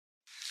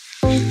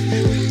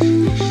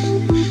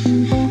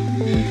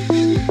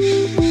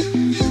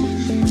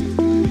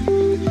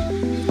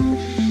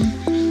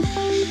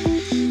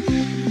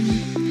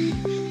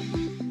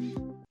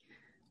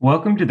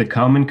Welcome to the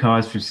Common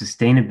Cause for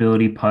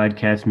Sustainability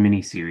podcast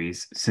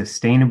miniseries,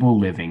 Sustainable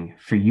Living,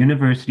 for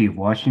University of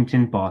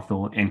Washington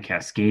Bothell and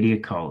Cascadia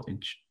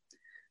College.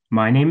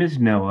 My name is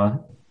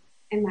Noah.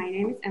 And my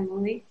name is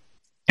Emily.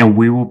 And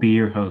we will be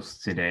your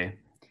hosts today.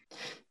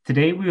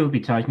 Today we will be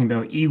talking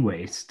about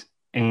e-waste,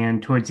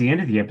 and towards the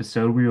end of the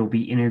episode we will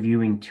be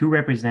interviewing two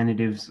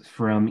representatives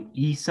from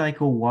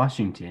eCycle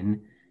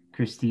Washington,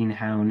 Christine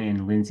Hown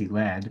and Lindsay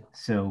Ladd,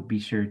 so be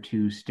sure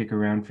to stick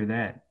around for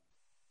that.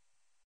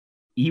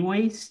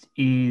 E-waste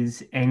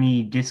is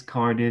any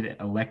discarded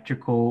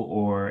electrical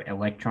or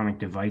electronic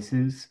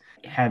devices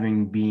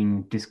having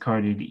been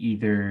discarded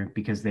either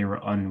because they were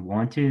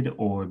unwanted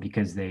or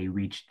because they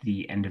reached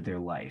the end of their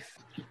life.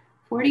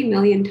 40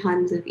 million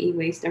tons of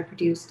e-waste are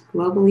produced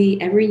globally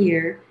every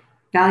year,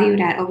 valued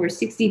at over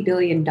 $60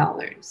 billion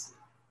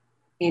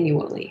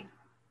annually.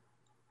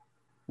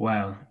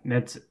 Wow,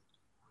 that's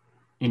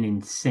an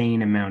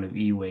insane amount of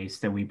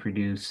e-waste that we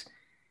produce.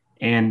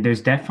 And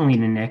there's definitely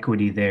an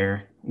inequity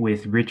there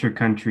with richer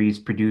countries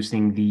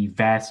producing the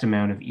vast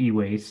amount of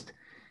e-waste,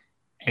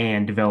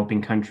 and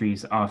developing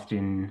countries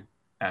often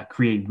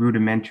create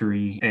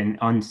rudimentary and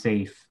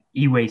unsafe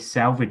e-waste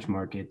salvage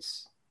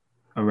markets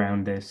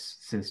around this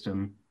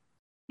system.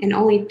 And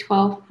only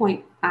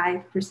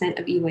 12.5%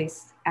 of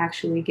e-waste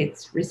actually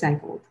gets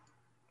recycled.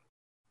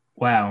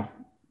 Wow,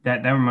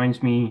 that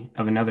reminds me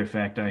of another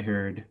fact I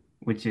heard,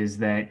 which is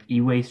that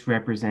e-waste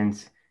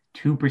represents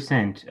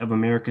 2% of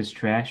America's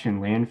trash and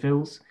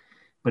landfills,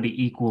 but it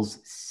equals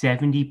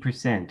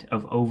 70%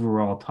 of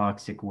overall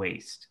toxic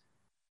waste.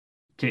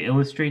 To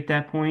illustrate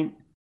that point,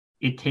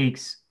 it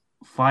takes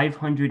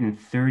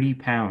 530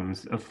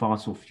 pounds of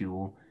fossil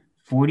fuel,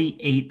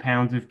 48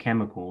 pounds of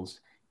chemicals,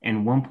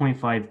 and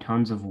 1.5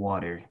 tons of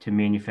water to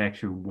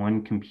manufacture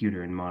one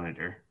computer and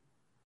monitor.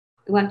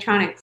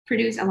 Electronics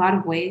produce a lot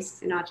of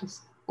waste, and not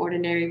just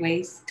ordinary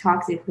waste,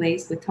 toxic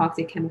waste with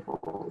toxic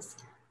chemicals.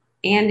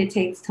 And it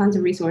takes tons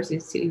of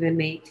resources to even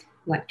make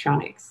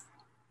electronics.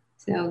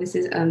 So this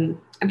is a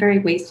very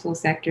wasteful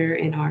sector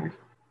in our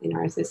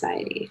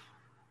society.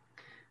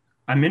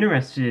 I'm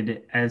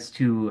interested as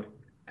to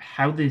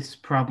how this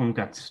problem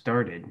got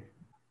started.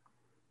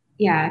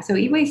 Yeah, so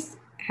e-waste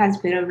has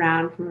been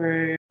around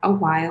for a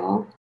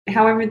while.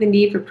 However, the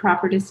need for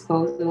proper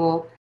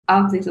disposal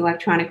of this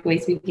electronic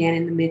waste began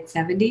in the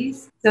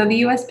mid-70s. So the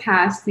US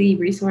passed the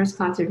Resource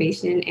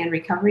Conservation and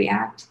Recovery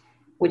Act,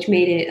 which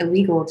made it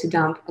illegal to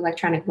dump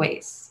electronic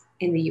waste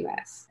in the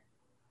US.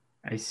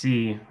 I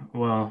see.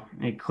 Well,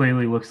 it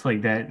clearly looks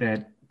like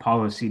that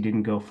policy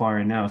didn't go far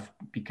enough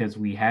because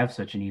we have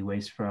such an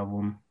e-waste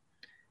problem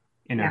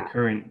in our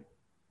current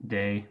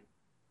day.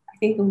 I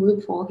think the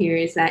loophole here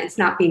is that it's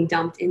not being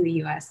dumped in the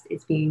US,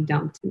 it's being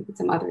dumped in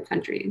some other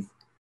countries.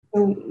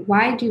 So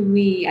why do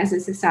we as a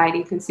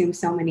society consume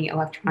so many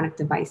electronic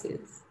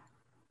devices?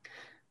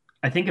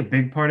 I think a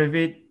big part of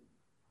it,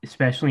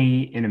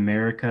 especially in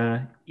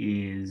America,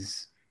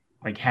 is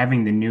like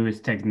having the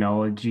newest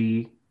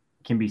technology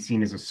can be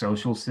seen as a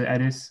social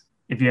status.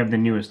 If you have the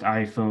newest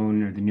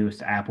iPhone or the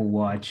newest Apple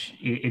Watch,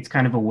 it's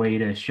kind of a way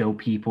to show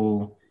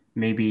people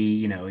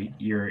maybe,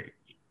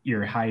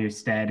 your higher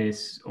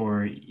status,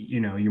 or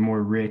you're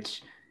more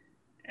rich,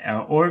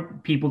 or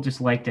people just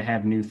like to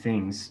have new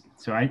things.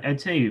 So I'd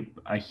say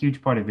a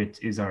huge part of it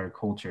is our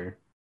culture.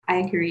 I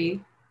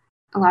agree.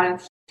 A lot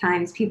of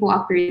times people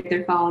upgrade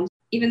their phones,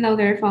 even though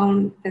their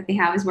phone that they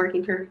have is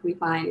working perfectly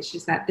fine. It's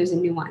just that there's a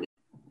new one.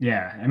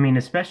 Yeah, I mean,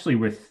 especially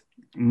with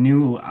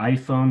new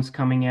iPhones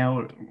coming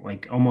out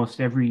like almost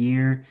every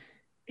year,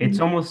 it's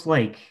almost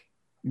like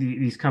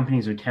these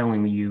companies are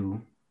telling you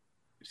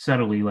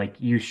subtly, like,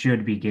 you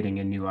should be getting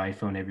a new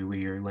iPhone every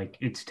year. Like,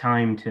 it's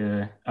time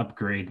to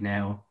upgrade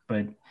now.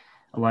 But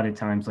a lot of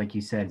times, like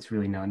you said, it's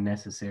really not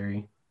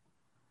necessary.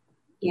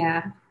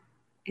 Yeah.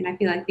 And I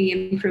feel like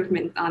the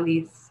improvements on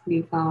these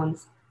new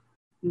phones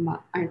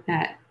aren't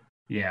that.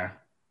 Yeah,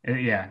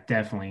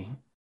 definitely.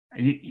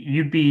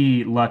 You'd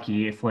be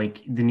lucky if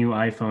like the new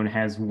iPhone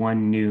has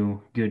one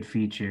new good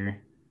feature,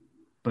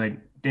 but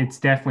it's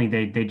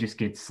definitely they just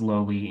get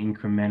slowly,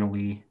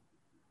 incrementally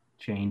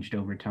changed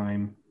over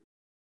time.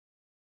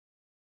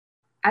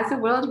 As the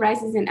world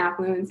rises in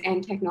affluence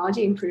and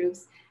technology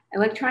improves,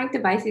 electronic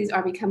devices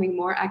are becoming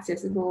more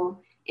accessible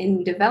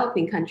in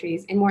developing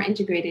countries and more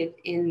integrated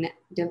in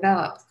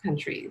developed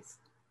countries.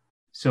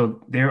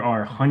 So there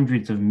are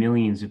hundreds of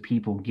millions of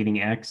people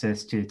getting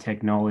access to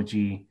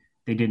technology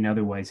they didn't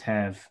otherwise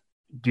have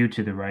due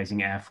to the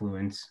rising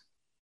affluence.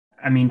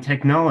 I mean,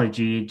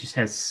 technology just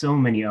has so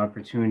many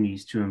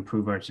opportunities to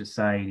improve our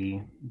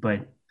society,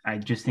 but I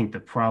just think the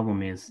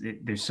problem is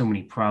there's so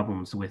many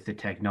problems with the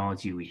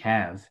technology we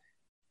have.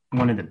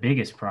 One of the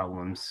biggest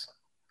problems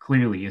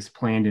clearly is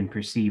planned and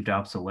perceived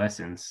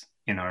obsolescence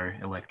in our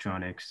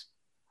electronics.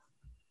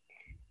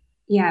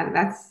 Yeah,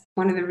 that's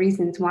one of the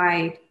reasons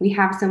why we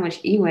have so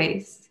much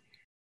e-waste.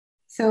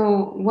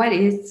 So what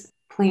is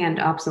planned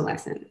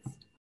obsolescence?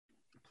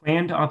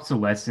 Planned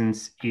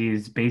obsolescence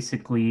is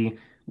basically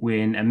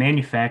when a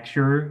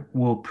manufacturer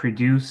will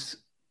produce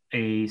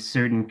a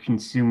certain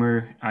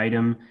consumer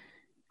item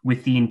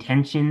with the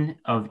intention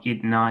of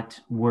it not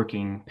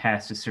working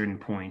past a certain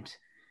point.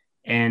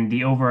 And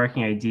the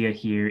overarching idea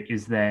here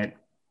is that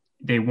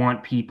they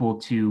want people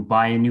to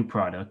buy a new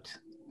product,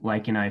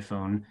 like an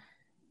iPhone,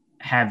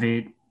 have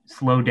it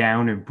slow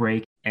down or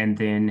break, and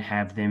then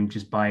have them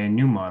just buy a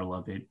new model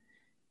of it.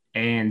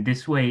 And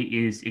this way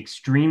is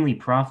extremely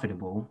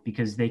profitable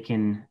because they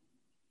can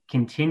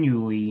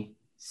continually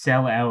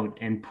sell out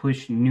and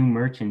push new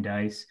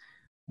merchandise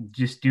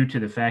just due to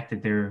the fact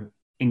that they're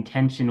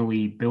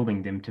intentionally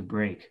building them to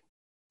break.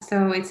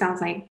 So it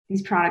sounds like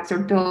these products are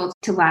built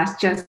to last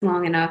just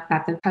long enough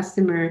that the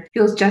customer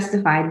feels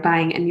justified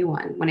buying a new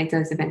one when it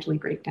does eventually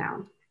break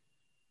down.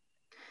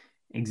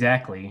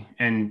 Exactly.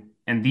 And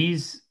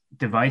these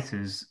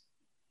devices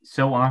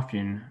so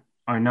often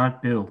are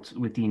not built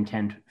with the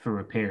intent for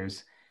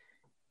repairs.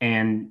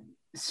 And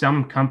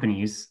some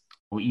companies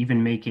will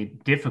even make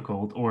it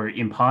difficult or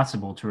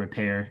impossible to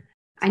repair.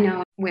 I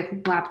know with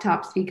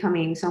laptops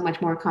becoming so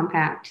much more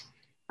compact,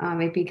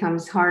 it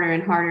becomes harder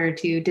and harder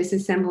to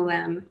disassemble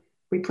them,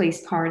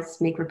 replace parts,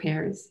 make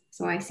repairs.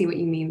 So I see what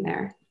you mean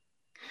there.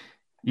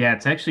 Yeah,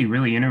 it's actually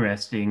really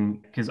interesting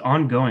because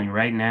ongoing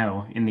right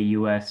now in the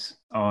US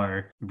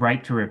are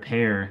right to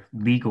repair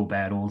legal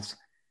battles.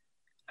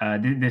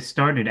 This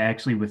started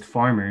actually with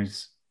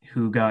farmers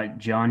who got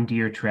John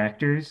Deere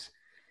tractors.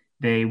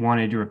 They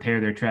wanted to repair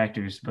their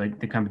tractors,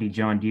 but the company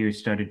John Deere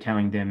started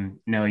telling them,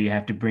 no, you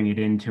have to bring it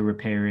in to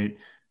repair it.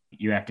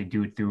 You have to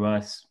do it through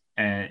us.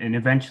 And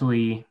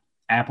eventually,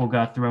 Apple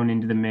got thrown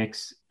into the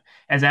mix.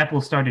 As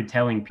Apple started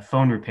telling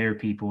phone repair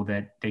people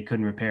that they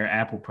couldn't repair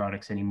Apple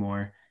products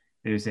anymore,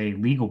 there's a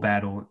legal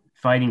battle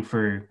fighting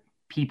for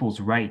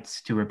people's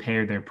rights to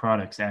repair their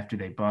products after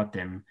they bought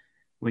them,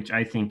 which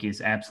I think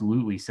is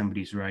absolutely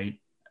somebody's right.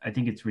 I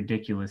think it's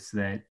ridiculous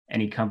that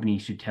any company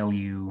should tell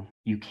you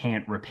you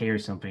can't repair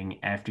something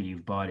after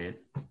you've bought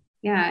it.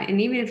 Yeah, and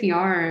even if you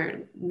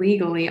are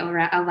legally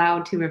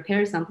allowed to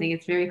repair something,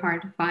 it's very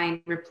hard to find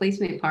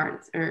replacement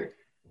parts or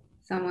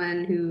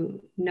someone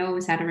who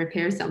knows how to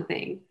repair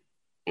something.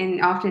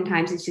 And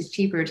oftentimes it's just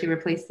cheaper to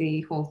replace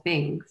the whole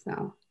thing.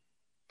 So,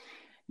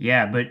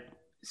 Yeah, but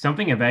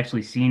something I've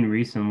actually seen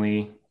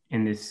recently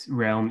in this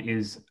realm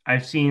is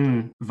I've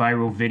seen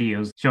viral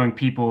videos showing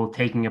people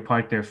taking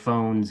apart their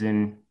phones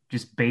and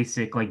just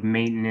basic like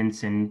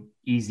maintenance and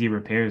easy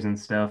repairs and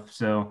stuff.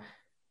 So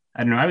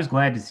I don't know. I was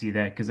glad to see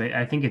that because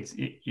I think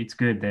it's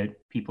good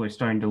that people are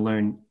starting to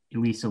learn at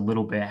least a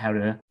little bit how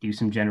to do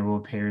some general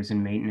repairs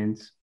and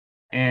maintenance.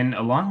 And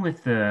along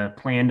with the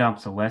planned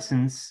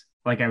obsolescence,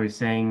 like I was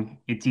saying,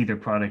 it's either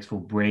products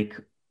will break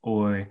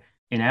or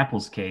in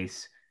Apple's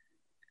case,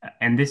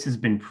 and this has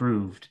been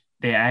proved,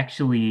 they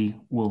actually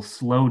will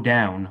slow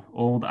down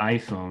old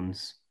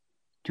iPhones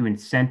to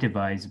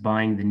incentivize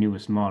buying the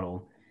newest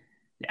model.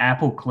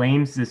 Apple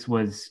claims this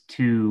was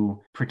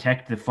to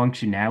protect the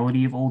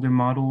functionality of older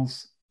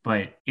models,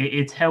 but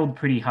it's held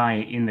pretty high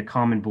in the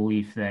common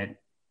belief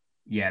that,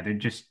 yeah, they're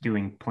just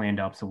doing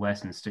planned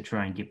obsolescence to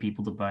try and get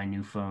people to buy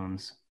new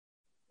phones.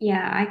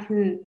 yeah, I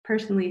can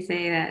personally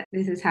say that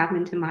this has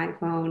happened to my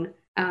phone.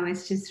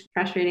 It's just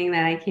frustrating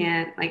that I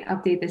can't like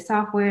update the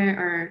software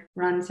or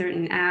run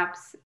certain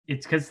apps.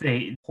 It's because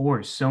they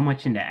pour so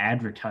much into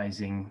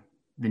advertising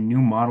the new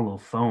model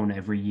of phone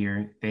every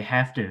year. They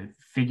have to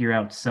figure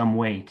out some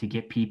way to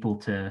get people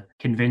to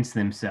convince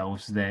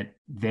themselves that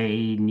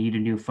they need a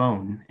new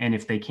phone. And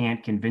if they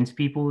can't convince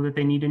people that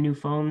they need a new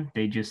phone,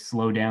 they just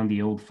slow down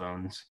the old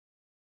phones.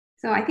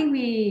 So I think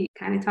we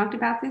kind of talked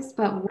about this,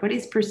 but what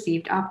is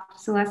perceived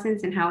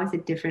obsolescence and how is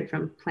it different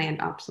from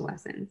planned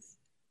obsolescence?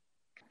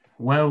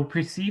 Well,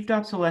 perceived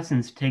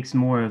obsolescence takes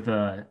more of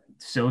a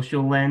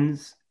social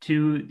lens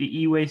to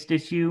the e-waste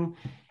issue.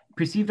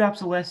 Perceived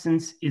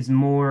obsolescence is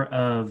more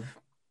of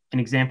an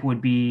example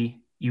would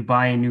be you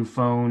buy a new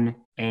phone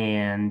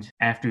and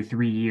after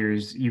 3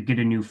 years you get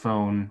a new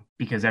phone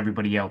because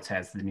everybody else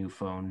has the new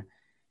phone.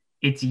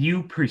 It's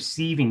you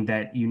perceiving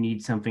that you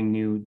need something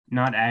new,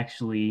 not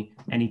actually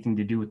anything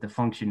to do with the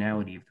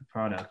functionality of the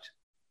product.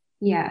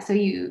 Yeah, so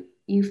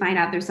you find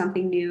out there's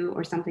something new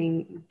or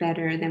something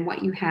better than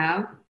what you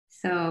have.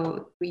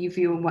 So you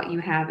feel what you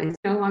have is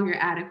no longer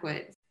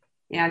adequate.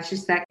 Yeah, it's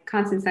just that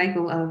constant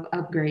cycle of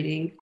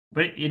upgrading.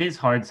 But it is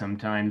hard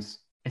sometimes,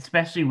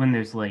 especially when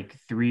there's like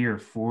 3 or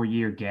 4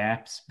 year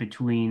gaps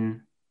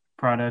between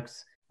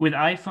products. With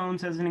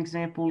iPhones, as an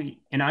example,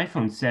 an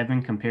iPhone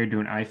 7 compared to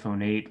an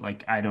iPhone 8,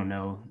 like I don't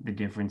know the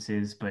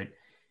differences, but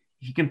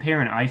if you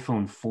compare an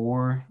iPhone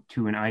 4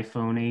 to an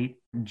iPhone 8,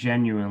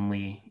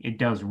 genuinely, it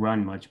does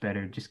run much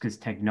better just because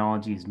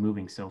technology is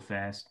moving so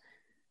fast.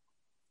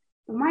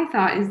 But my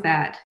thought is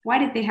that why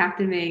did they have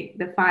to make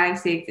the 5,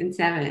 6, and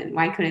 7?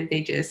 Why couldn't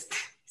they just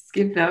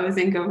skip those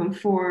and go from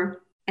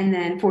 4 and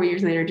then 4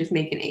 years later just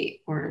make an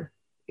 8 or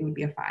it would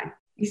be a 5?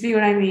 You see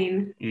what I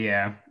mean?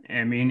 Yeah,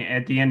 I mean,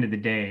 at the end of the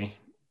day,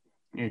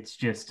 it's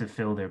just to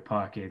fill their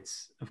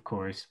pockets, of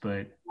course,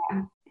 but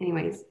Yeah.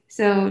 Anyways,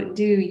 so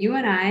do you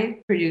and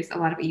I produce a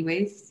lot of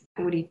e-waste?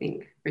 And what do you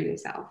think for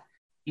yourself?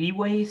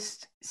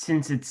 e-waste,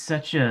 since it's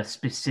such a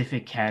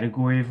specific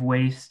category of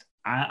waste,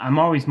 I'm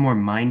always more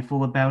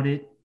mindful about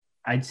it.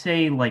 I'd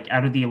say, like,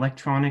 out of the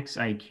electronics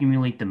I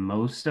accumulate the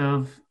most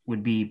of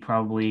would be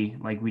probably,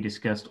 like we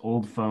discussed,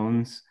 old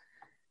phones,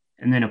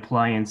 and then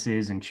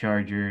appliances and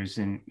chargers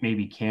and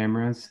maybe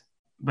cameras.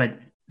 But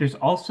there's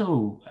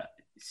also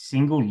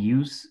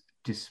single-use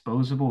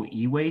disposable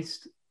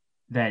e-waste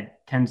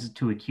that tends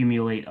to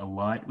accumulate a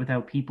lot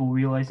without people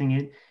realizing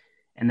it.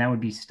 And that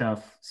would be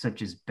stuff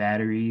such as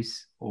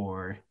batteries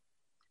or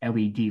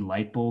LED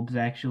light bulbs,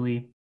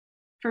 actually.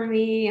 For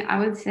me, I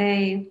would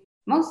say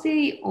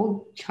mostly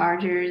old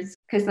chargers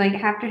because like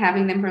after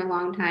having them for a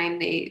long time,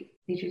 they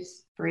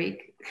just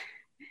break.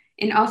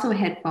 And also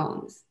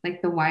headphones,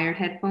 like the wired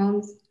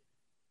headphones,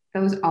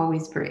 those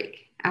always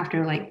break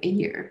after like a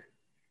year.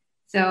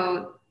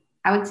 So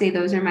I would say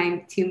those are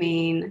my two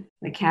main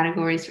like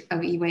categories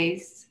of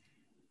e-waste.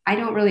 I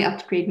don't really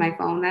upgrade my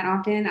phone that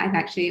often. I've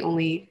actually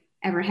only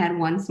ever had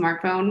one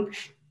smartphone,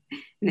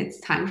 and it's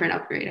time for an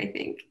upgrade, I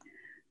think.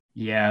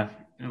 Yeah,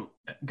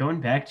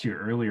 going back to your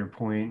earlier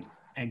point,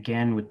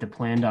 again with the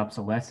planned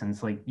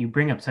obsolescence, like you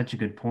bring up such a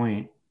good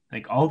point.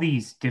 Like all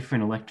these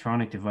different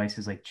electronic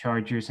devices like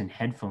chargers and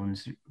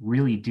headphones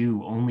really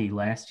do only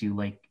last you,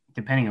 like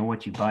depending on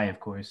what you buy, of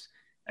course,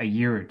 a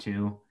year or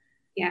two.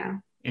 Yeah.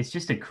 It's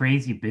just a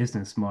crazy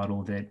business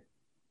model that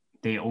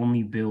they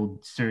only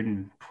build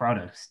certain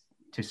products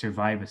to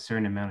survive a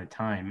certain amount of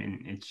time.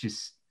 And it's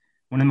just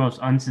one of the most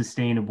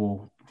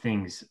unsustainable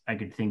things I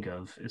could think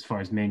of as far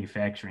as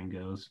manufacturing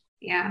goes.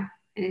 Yeah.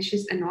 And it's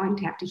just annoying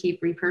to have to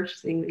keep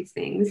repurchasing these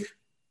things.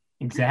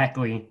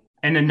 Exactly.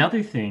 And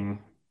another thing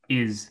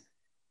is,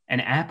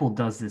 and Apple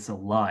does this a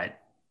lot,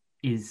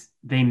 is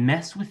they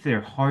mess with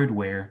their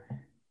hardware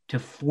to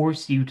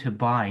force you to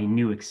buy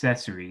new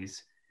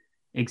accessories.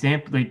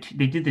 Example, they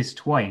did this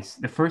twice.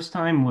 The first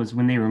time was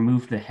when they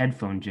removed the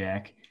headphone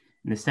jack,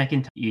 and the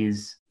second time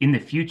is in the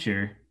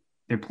future,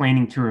 they're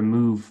planning to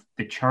remove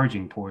the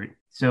charging port.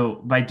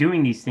 So by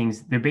doing these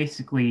things, they're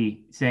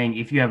basically saying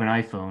if you have an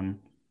iPhone,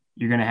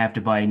 you're going to have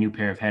to buy a new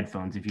pair of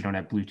headphones if you don't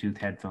have Bluetooth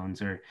headphones,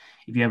 or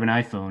if you have an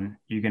iPhone,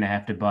 you're going to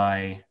have to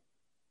buy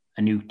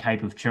a new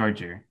type of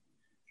charger.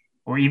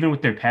 Or even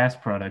with their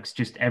past products,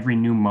 just every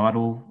new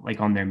model,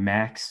 like on their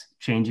Macs,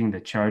 changing the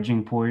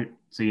charging port,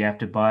 so you have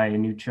to buy a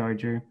new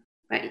charger.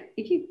 But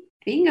if you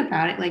think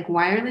about it, like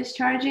wireless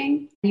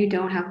charging, you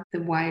don't have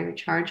the wire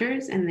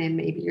chargers, and then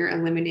maybe you're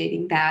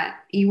eliminating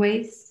that e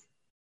waste.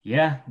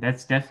 Yeah,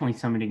 that's definitely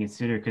something to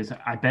consider because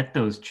I bet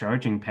those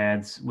charging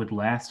pads would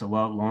last a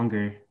lot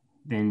longer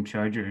than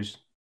chargers.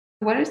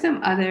 What are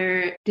some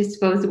other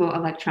disposable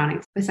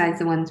electronics besides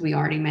the ones we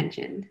already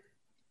mentioned?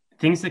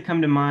 Things that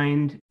come to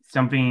mind,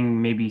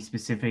 something maybe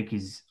specific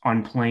is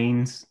on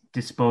planes,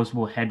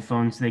 disposable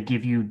headphones they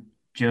give you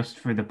just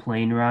for the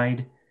plane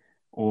ride,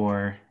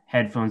 or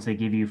headphones they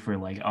give you for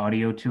like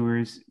audio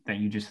tours that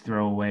you just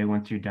throw away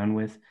once you're done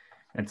with.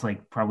 That's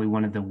like probably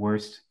one of the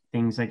worst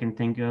things I can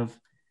think of.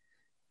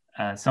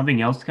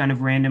 Something else kind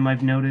of random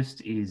I've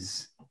noticed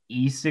is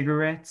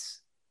e-cigarettes.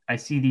 I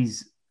see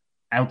these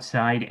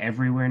outside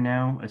everywhere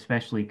now,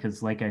 especially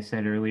because, like I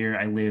said earlier,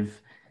 I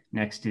live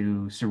next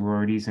to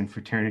sororities and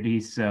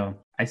fraternities. So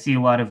I see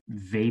a lot of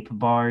vape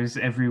bars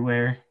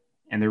everywhere,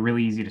 and they're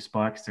really easy to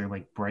spot because they're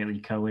like brightly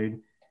colored.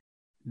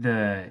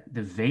 The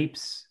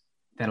vapes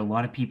that a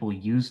lot of people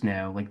use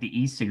now, like the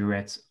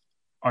e-cigarettes,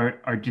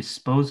 are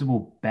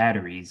disposable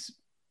batteries.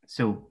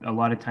 So a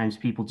lot of times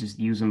people just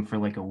use them for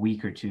like a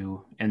week or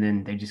two and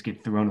then they just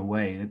get thrown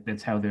away.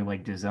 That's how they're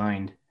like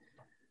designed.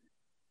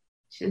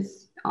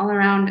 Just all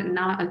around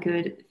not a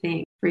good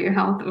thing for your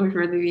health or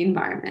for the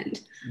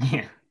environment.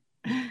 Yeah.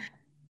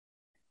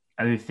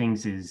 Other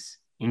things is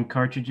ink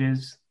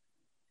cartridges.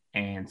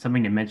 And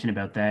something to mention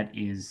about that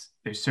is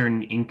there's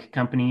certain ink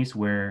companies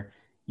where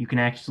you can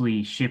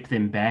actually ship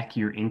them back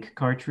your ink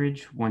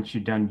cartridge once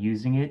you're done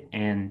using it,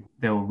 and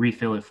they'll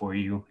refill it for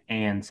you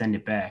and send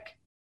it back.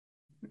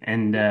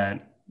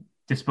 And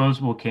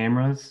disposable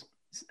cameras,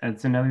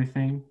 that's another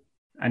thing.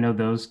 I know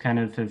those kind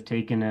of have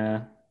taken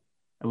a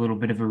little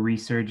bit of a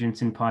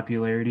resurgence in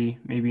popularity,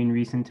 maybe in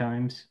recent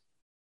times.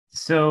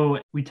 So,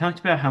 we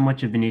talked about how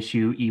much of an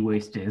issue e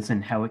waste is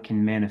and how it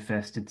can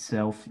manifest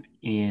itself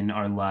in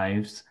our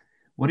lives.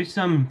 What are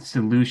some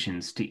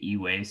solutions to e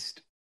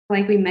waste?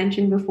 Like we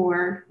mentioned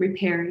before,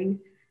 repairing.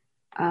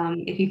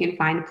 If you can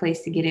find a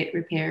place to get it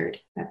repaired,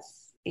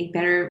 that's a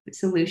better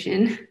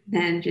solution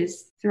than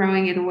just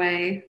throwing it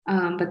away.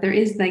 But there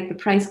is like the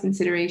price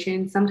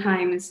consideration.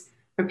 Sometimes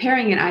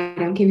repairing an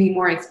item can be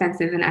more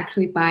expensive than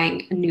actually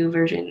buying a new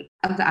version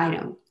of the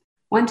item.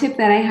 One tip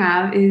that I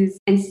have is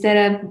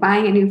instead of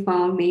buying a new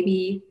phone,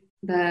 maybe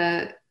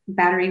the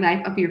battery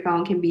life of your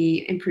phone can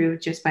be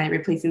improved just by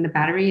replacing the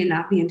battery and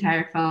not the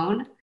entire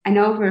phone. I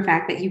know for a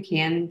fact that you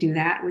can do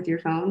that with your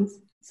phones.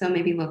 So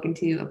maybe look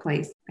into a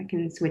place that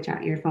can switch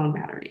out your phone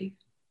battery.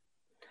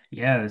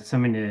 Yeah, that's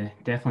something to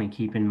definitely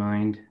keep in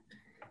mind.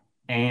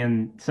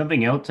 And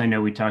something else I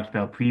know we talked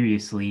about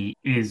previously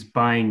is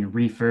buying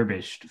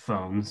refurbished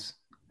phones.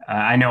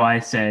 I know I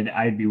said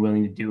I'd be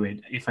willing to do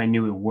it if I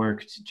knew it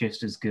worked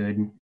just as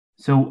good.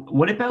 So,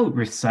 what about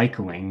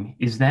recycling?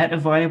 Is that a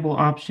viable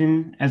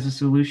option as a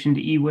solution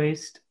to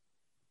e-waste?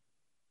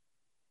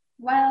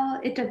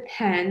 Well, it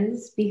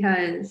depends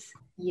because,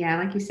 yeah,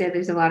 like you said,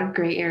 there's a lot of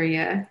gray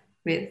area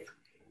with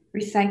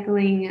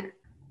recycling.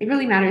 It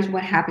really matters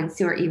what happens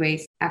to our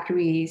e-waste after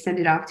we send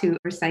it off to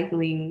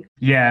recycling.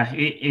 Yeah,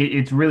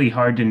 it's really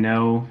hard to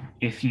know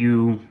if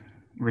you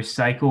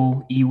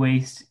recycle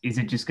e-waste. Is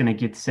it just going to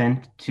get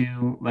sent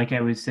to, like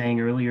I was saying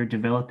earlier,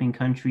 developing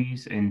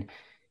countries? And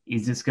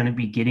is this going to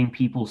be getting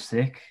people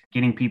sick,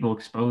 getting people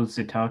exposed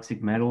to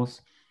toxic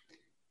metals?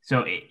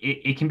 So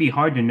it can be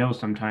hard to know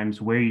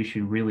sometimes where you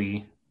should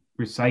really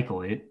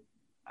recycle it.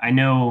 I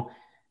know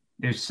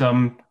there's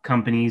some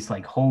companies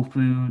like Whole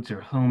Foods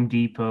or Home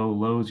Depot,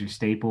 Lowe's or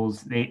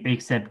Staples, they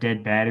accept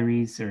dead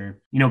batteries, or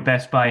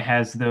Best Buy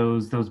has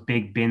those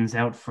big bins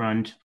out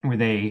front where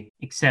they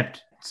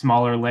accept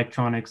smaller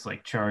electronics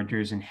like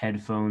chargers and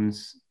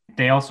headphones.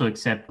 They also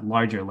accept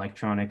larger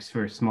electronics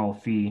for a small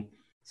fee.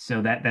 So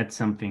that's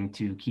something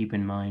to keep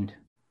in mind.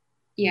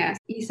 Yes,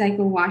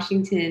 eCycle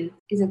Washington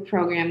is a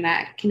program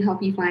that can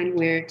help you find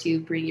where to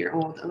bring your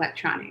old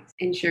electronics,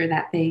 ensure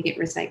that they get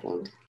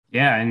recycled.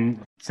 Yeah,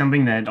 and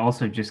something that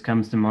also just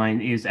comes to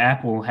mind is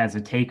Apple has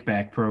a take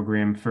back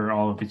program for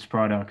all of its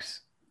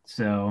products.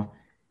 So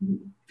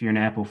if you're an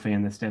Apple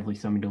fan, that's definitely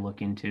something to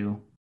look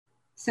into.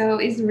 So,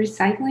 is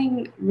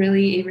recycling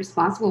really a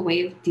responsible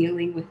way of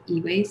dealing with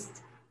e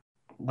waste?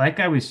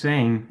 Like I was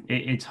saying,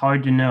 it's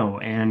hard to know.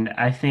 And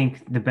I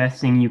think the best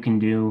thing you can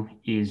do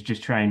is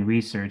just try and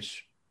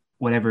research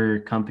whatever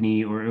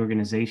company or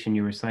organization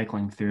you're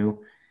recycling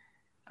through.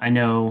 I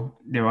know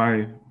there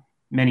are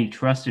many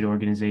trusted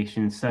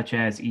organizations such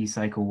as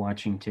eCycle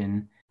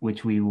Washington,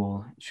 which we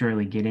will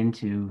surely get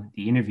into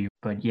the interview.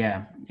 But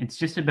yeah, it's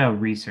just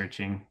about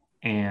researching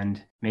and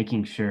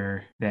making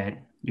sure that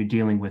you're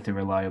dealing with a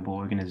reliable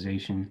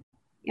organization.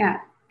 Yeah.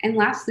 And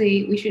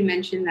lastly, we should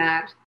mention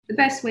that the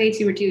best way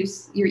to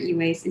reduce your e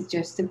waste is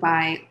just to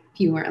buy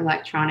fewer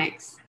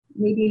electronics.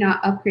 Maybe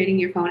not upgrading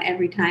your phone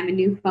every time a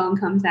new phone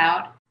comes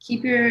out.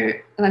 Keep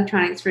your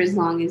electronics for as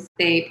long as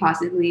they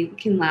possibly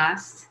can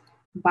last.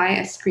 Buy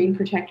a screen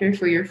protector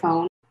for your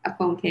phone, a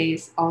phone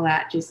case, all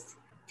that. Just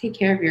take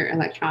care of your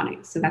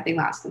electronics so that they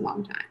last a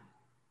long time.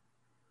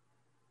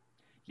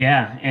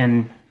 Yeah,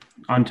 and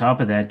on top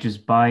of that,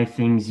 just buy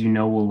things you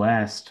know will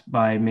last.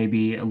 Buy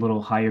maybe a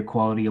little higher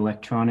quality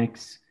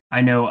electronics. I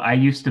know I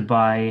used to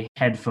buy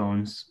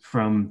headphones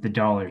from the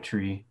Dollar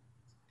Tree,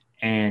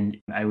 and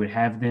I would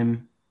have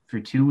them for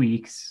 2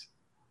 weeks,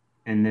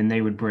 and then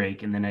they would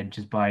break, and then I'd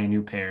just buy a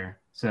new pair.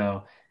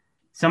 So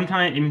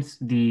sometimes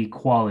the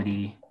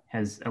quality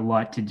has a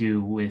lot to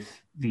do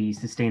with the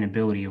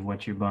sustainability of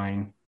what you're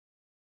buying.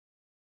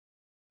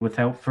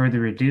 Without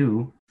further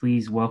ado,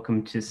 please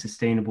welcome to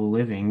Sustainable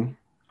Living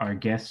our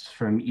guests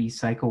from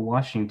eCycle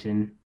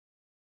Washington.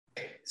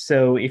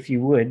 So, if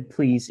you would,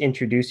 please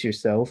introduce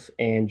yourself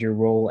and your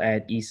role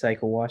at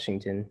eCycle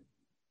Washington.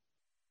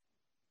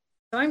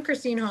 I'm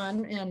Christine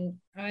Hahn, and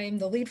I'm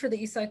the lead for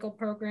the eCycle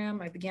program.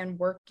 I began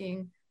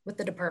working with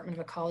the Department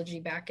of Ecology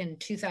back in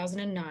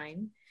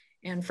 2009.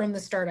 And from the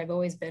start, I've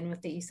always been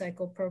with the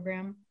eCycle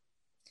program.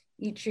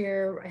 Each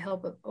year, I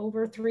help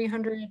over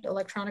 300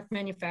 electronic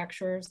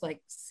manufacturers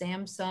like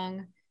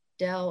Samsung,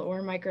 Dell,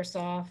 or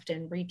Microsoft,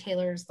 and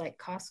retailers like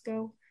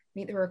Costco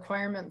meet the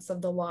requirements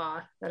of the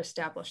law that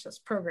established this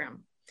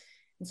program.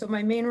 And so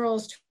my main role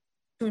is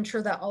to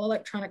ensure that all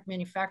electronic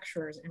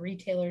manufacturers and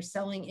retailers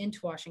selling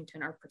into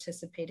Washington are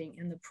participating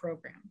in the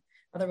program.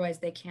 Otherwise,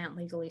 they can't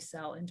legally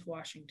sell into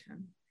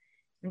Washington.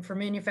 And for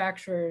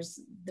manufacturers,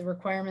 the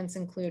requirements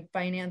include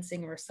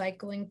financing a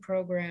recycling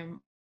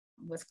program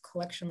with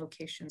collection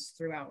locations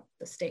throughout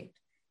the state.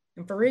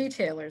 And for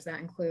retailers, that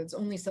includes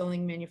only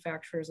selling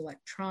manufacturers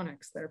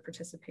electronics that are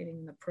participating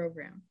in the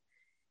program.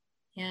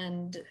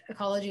 And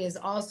Ecology is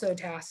also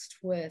tasked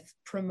with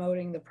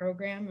promoting the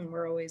program, and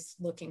we're always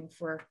looking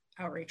for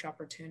outreach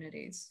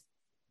opportunities,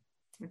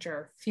 which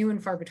are few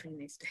and far between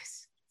these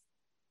days.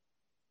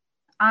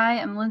 I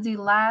am Lindsay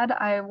Ladd.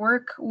 I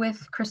work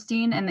with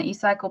Christine in the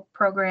eCycle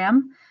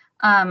program.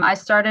 I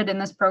started in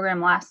this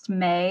program last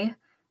May,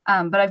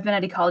 but I've been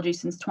at Ecology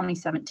since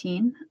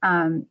 2017.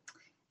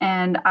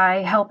 And I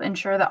help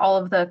ensure that all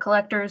of the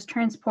collectors,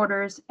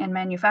 transporters, and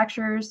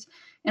manufacturers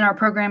in our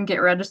program get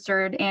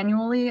registered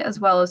annually, as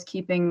well as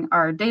keeping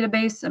our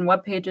database and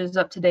web pages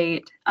up to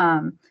date,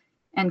 and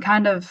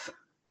kind of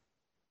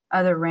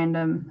other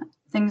random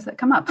things that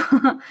come up.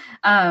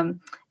 And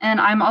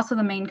I'm also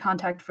the main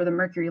contact for the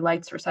Mercury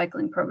Lights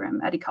recycling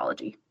program at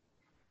Ecology.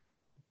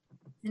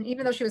 And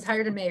even though she was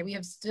hired in May, we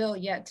have still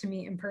yet to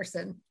meet in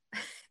person.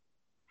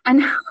 I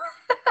know.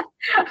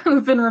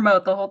 We've been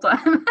remote the whole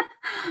time.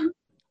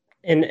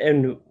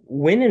 And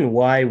when and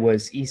why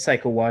was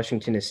eCycle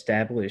Washington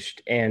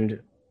established, and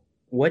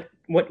what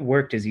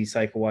work does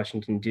eCycle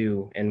Washington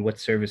do, and what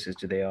services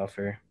do they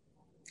offer?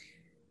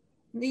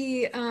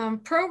 The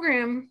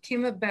program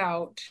came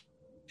about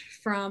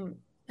from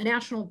a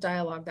national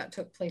dialogue that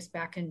took place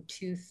back in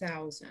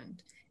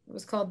 2000. It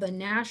was called the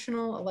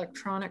National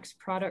Electronics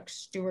Product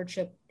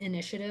Stewardship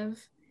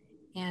Initiative.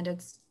 and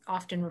it's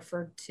often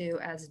referred to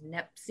as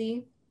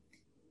NEPSI.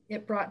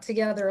 It brought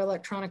together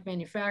electronic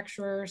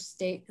manufacturers,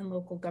 state and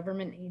local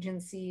government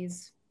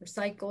agencies,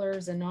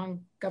 recyclers, and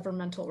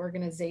non-governmental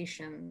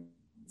organizations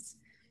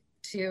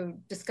to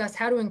discuss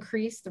how to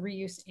increase the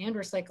reuse and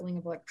recycling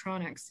of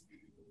electronics,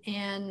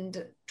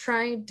 and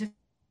trying to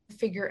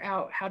figure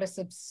out how to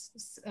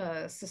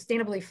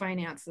sustainably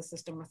finance the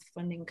system with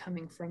funding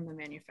coming from the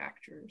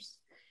manufacturers.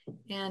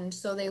 And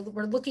so they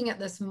were looking at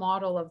this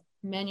model of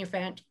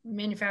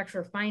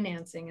manufacturer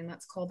financing, and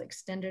that's called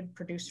extended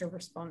producer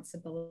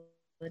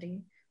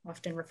responsibility,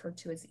 often referred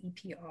to as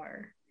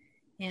EPR.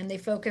 And they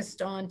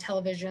focused on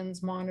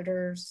televisions,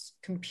 monitors,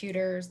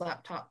 computers,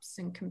 laptops,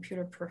 and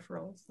computer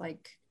peripherals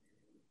like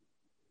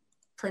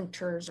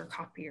printers or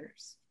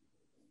copiers.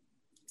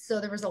 So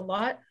there was a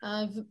lot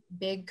of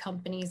big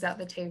companies at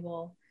the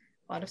table,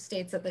 a lot of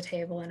states at the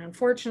table. And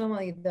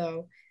unfortunately,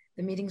 though,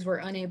 the meetings were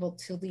unable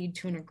to lead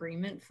to an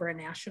agreement for a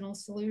national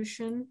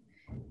solution.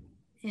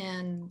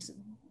 And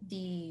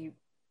the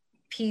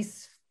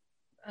piece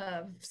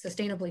of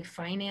sustainably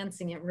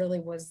financing it really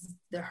was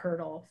the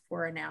hurdle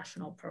for a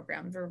national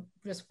program. There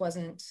just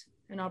wasn't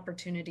an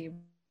opportunity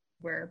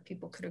where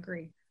people could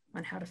agree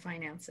on how to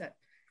finance it.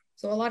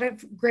 So a lot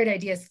of great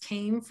ideas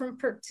came from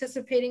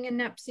participating in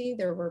NEPSI.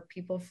 There were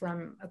people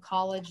from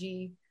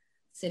Ecology,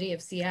 City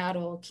of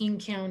Seattle, King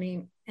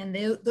County, and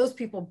those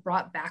people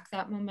brought back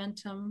that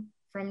momentum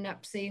from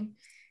NEPSI.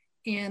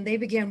 And they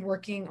began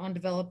working on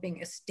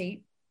developing a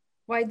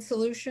statewide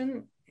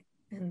solution.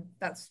 And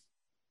that's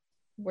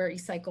where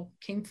eCycle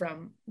came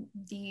from.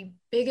 The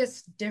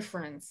biggest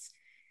difference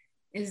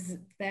is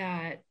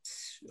that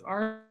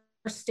our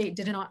state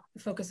did not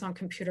focus on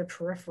computer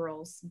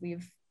peripherals.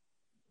 We've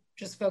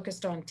just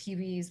focused on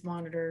TVs,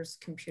 monitors,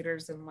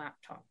 computers, and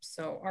laptops.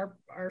 So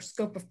our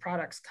scope of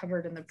products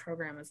covered in the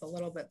program is a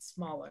little bit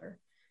smaller.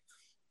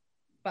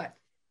 But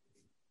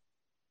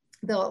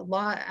the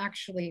law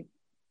actually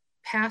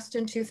passed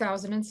in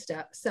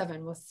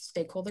 2007 with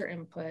stakeholder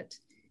input.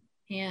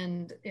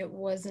 And it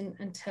wasn't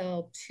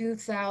until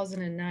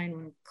 2009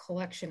 when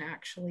collection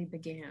actually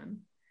began.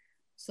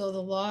 So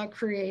the law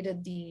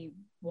created the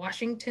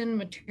Washington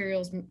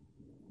Materials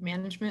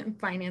Management and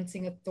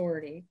Financing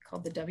Authority,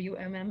 called the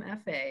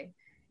WMMFA,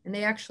 and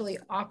they actually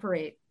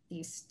operate the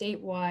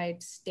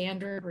statewide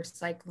standard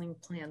recycling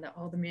plan that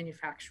all the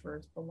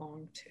manufacturers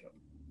belong to.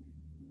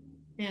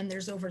 And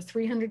there's over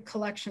 300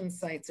 collection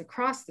sites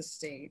across the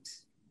state,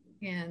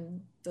 and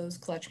those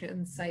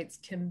collection sites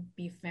can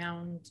be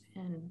found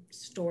in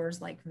stores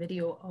like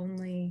Video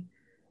Only,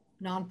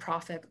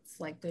 nonprofits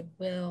like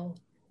Goodwill,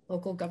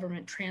 local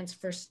government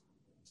transfer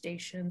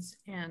stations,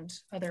 and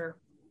other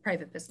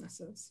private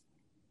businesses.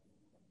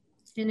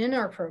 And in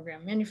our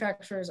program,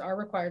 manufacturers are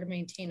required to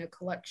maintain a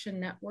collection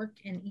network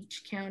in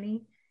each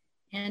county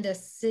and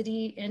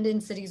in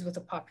cities with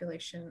a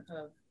population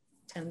of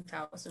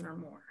 10,000 or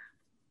more.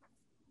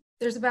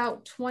 There's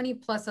about 20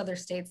 plus other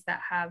states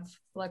that have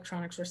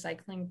electronics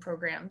recycling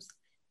programs.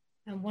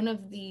 And one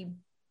of the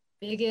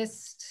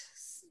biggest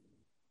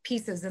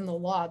pieces in the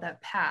law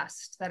that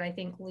passed that I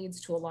think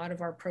leads to a lot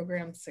of our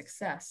program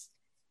success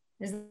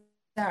is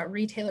that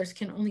retailers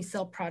can only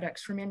sell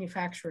products for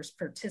manufacturers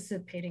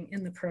participating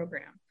in the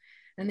program.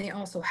 And they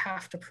also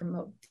have to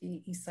promote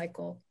the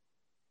eCycle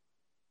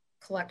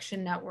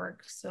collection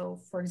network. So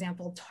for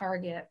example,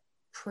 Target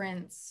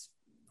prints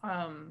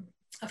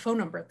a phone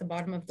number at the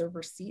bottom of their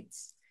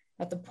receipts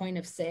at the point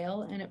of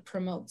sale, and it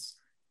promotes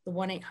the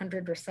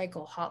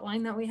 1-800-RECYCLE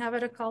hotline that we have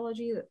at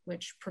Ecology,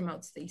 which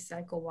promotes the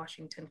eCycle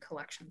Washington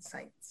collection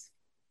sites.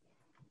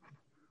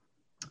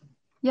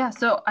 Yeah,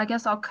 so I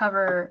guess I'll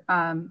cover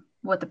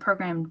what the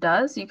program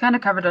does. You kind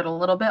of covered it a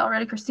little bit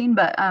already, Christine,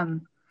 but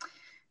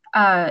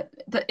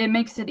it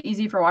makes it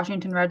easy for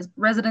Washington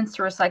residents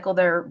to recycle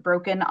their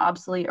broken,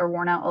 obsolete, or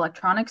worn out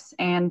electronics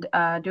and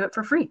do it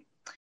for free.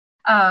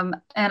 And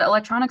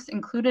electronics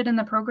included in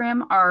the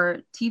program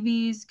are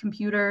TVs,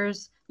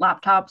 computers,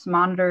 laptops,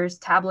 monitors,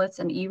 tablets,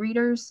 and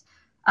e-readers,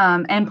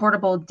 and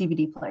portable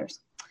DVD players.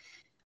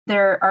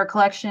 There are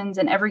collections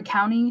in every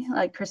county,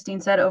 like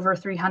Christine said, over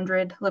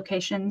 300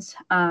 locations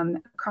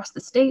across the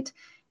state.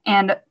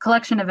 And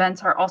collection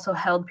events are also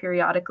held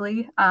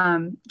periodically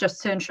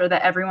just to ensure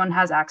that everyone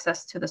has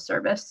access to the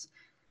service.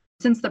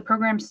 Since the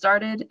program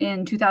started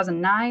in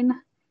 2009,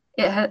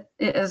 it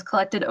has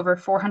collected over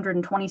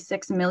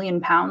 426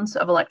 million pounds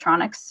of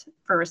electronics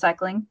for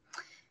recycling.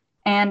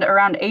 And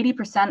around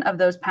 80% of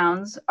those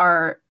pounds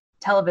are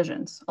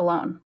televisions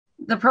alone.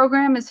 The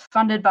program is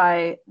funded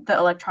by the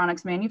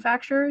electronics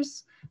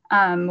manufacturers,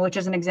 which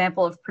is an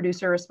example of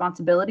producer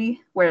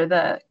responsibility, where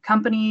the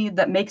company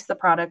that makes the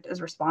product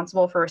is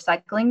responsible for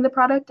recycling the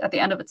product at the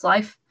end of its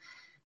life.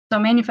 So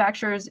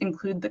manufacturers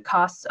include the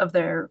costs of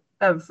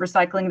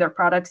recycling their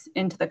products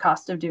into the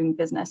cost of doing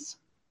business.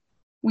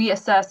 We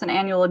assess an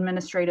annual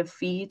administrative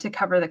fee to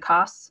cover the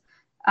costs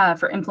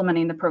for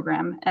implementing the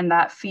program, and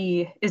that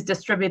fee is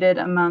distributed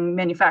among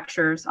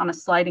manufacturers on a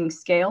sliding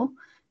scale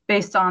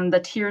based on the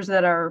tiers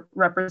that are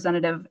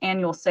representative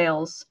annual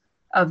sales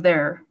of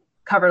their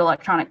covered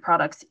electronic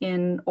products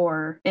in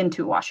or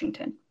into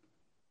Washington.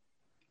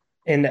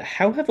 And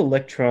how have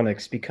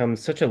electronics become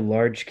such a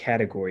large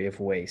category of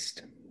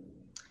waste?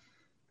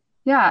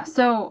 Yeah,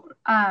 so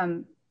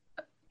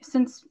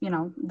since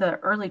the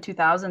early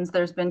 2000s,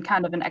 there's been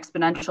kind of an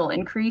exponential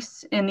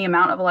increase in the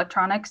amount of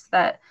electronics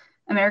that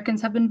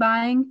Americans have been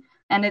buying,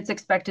 and it's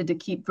expected to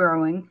keep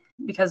growing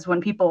because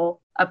when people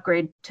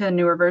upgrade to a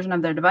newer version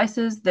of their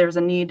devices, there's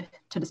a need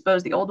to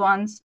dispose the old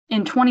ones.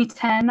 In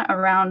 2010,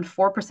 around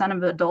 4%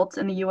 of adults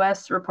in the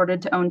US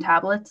reported to own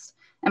tablets.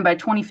 And by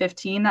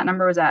 2015, that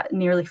number was at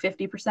nearly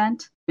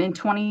 50%. In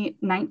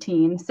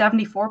 2019,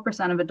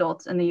 74% of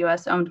adults in the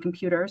US owned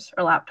computers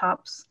or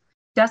laptops.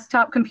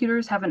 Desktop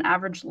computers have an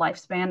average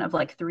lifespan of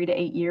like 3 to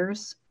 8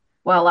 years,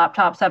 while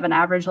laptops have an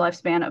average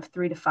lifespan of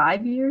 3 to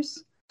 5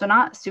 years. So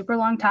not super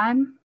long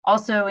time.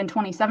 Also in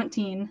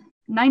 2017,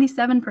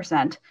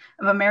 97%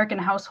 of American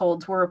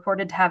households were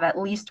reported to have at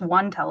least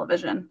one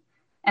television,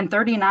 and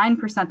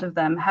 39% of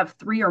them have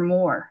 3 or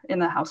more in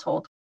the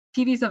household.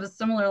 TVs have a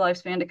similar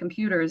lifespan to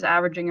computers,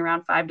 averaging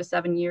around 5 to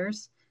 7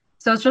 years.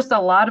 So it's just a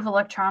lot of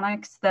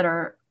electronics that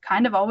are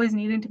kind of always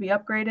needing to be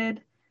upgraded.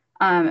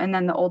 And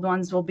then the old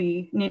ones will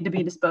need to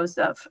be disposed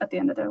of at the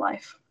end of their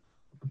life.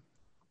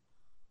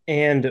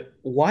 And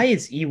why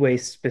is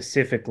e-waste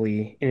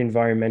specifically an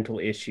environmental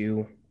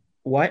issue?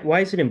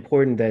 Why is it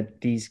important that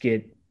these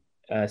get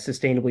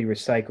sustainably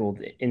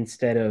recycled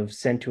instead of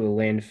sent to a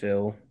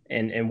landfill?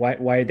 And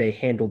why are they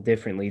handled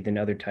differently than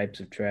other types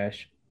of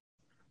trash?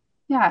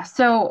 Yeah,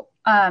 so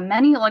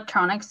many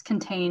electronics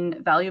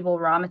contain valuable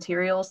raw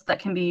materials that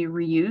can be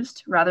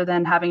reused rather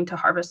than having to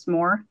harvest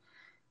more.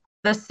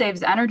 This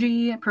saves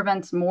energy,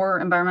 prevents more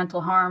environmental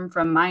harm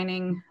from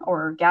mining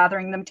or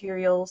gathering the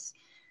materials.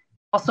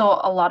 Also,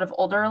 a lot of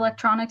older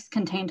electronics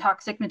contain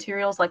toxic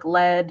materials like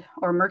lead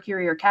or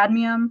mercury or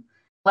cadmium.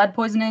 Lead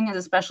poisoning is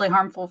especially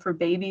harmful for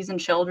babies and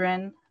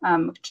children,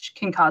 which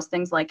can cause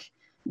things like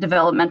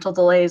developmental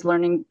delays,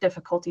 learning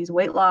difficulties,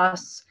 weight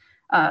loss,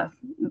 a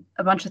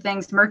bunch of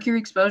things. Mercury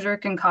exposure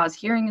can cause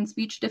hearing and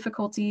speech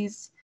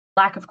difficulties,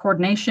 lack of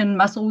coordination,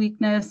 muscle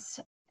weakness,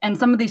 and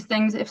some of these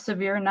things, if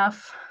severe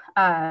enough,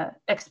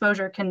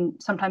 exposure can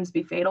sometimes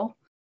be fatal.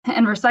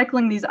 And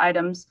recycling these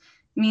items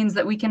means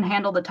that we can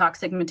handle the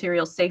toxic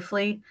materials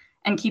safely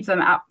and keep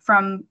them out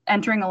from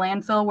entering a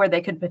landfill where they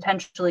could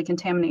potentially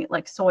contaminate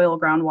like soil,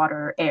 groundwater,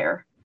 or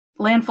air.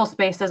 Landfill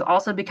space is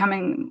also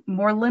becoming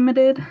more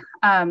limited.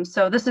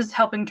 So this is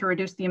helping to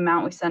reduce the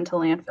amount we send to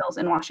landfills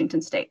in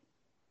Washington state.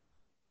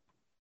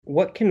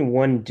 What can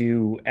one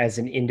do as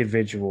an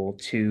individual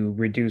to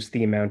reduce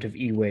the amount of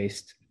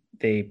e-waste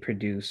they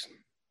produce?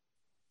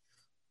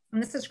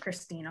 And this is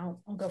Christine.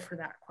 I'll go for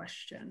that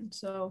question.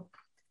 So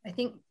I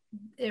think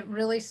it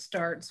really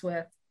starts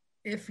with,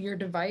 if your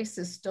device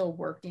is still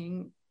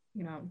working,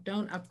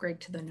 don't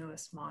upgrade to the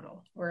newest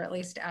model, or at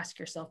least ask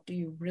yourself, do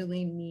you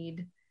really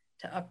need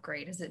to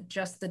upgrade? Is it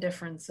just the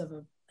difference of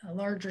a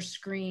larger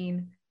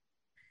screen?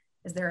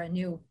 Is there a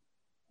new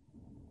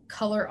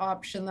color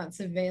option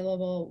that's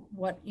available?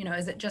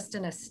 Is it just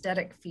an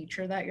aesthetic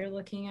feature that you're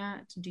looking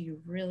at? Do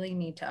you really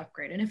need to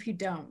upgrade? And if you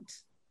don't,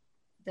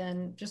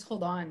 then just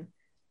hold on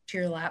to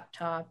your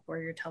laptop or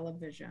your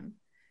television.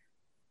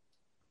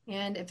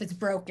 And if it's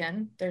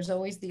broken, there's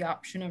always the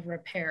option of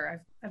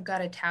repair. I've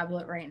got a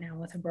tablet right now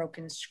with a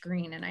broken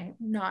screen, and I'm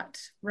not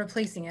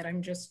replacing it.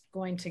 I'm just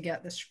going to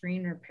get the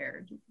screen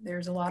repaired.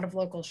 There's a lot of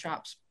local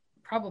shops,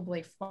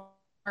 probably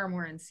far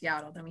more in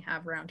Seattle than we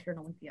have around here in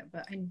Olympia,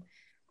 but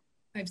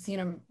I've seen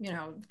them,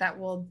 that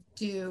will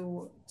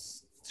do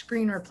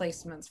screen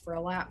replacements for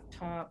a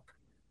laptop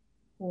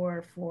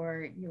or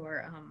for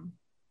your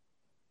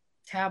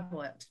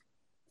tablet.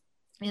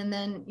 And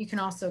then you can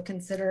also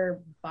consider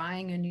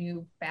buying a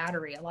new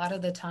battery. A lot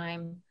of the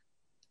time,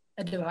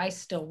 a device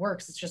still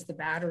works. It's just the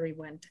battery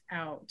went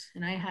out.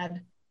 And I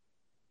had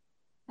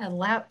a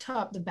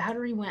laptop the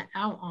battery went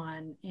out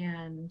on,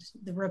 and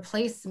the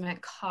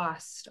replacement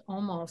cost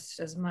almost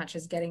as much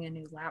as getting a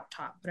new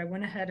laptop. But I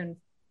went ahead and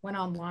went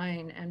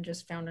online and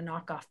just found a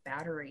knockoff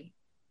battery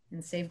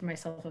and saved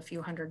myself a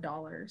few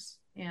 $100s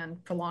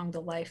and prolonged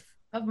the life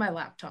of my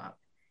laptop.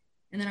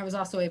 And then I was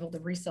also able to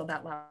resell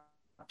that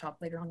laptop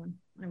later on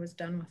when I was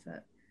done with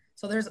it.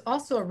 So there's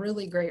also a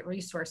really great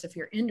resource if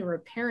you're into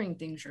repairing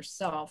things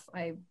yourself.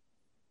 I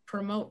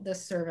promote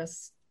this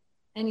service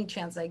any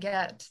chance I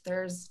get.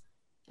 There's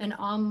an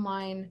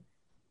online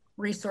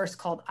resource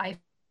called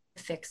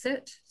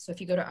iFixit. So if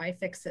you go to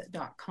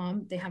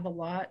ifixit.com, they have a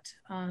lot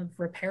of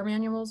repair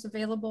manuals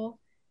available.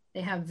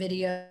 They have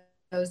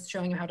videos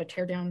showing you how to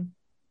tear down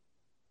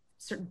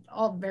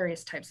all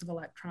various types of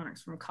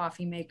electronics, from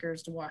coffee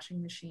makers to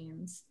washing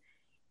machines.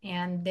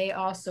 And they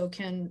also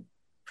can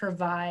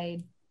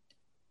provide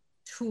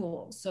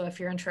tools. So if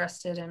you're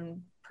interested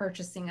in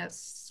purchasing a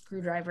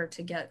screwdriver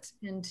to get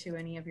into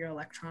any of your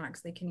electronics,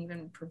 they can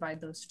even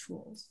provide those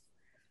tools.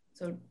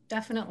 So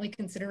definitely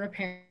consider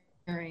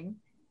repairing.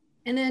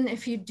 And then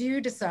if you do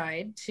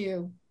decide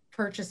to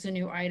purchase a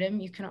new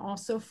item, you can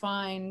also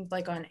find,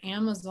 like on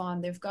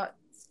Amazon, they've got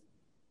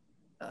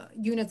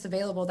units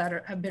available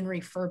that have been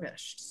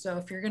refurbished. So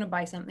if you're going to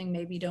buy something,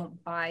 maybe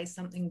don't buy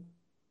something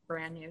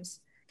brand new.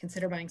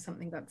 Consider buying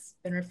something that's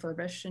been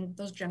refurbished, and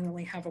those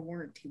generally have a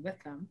warranty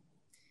with them.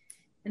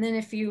 And then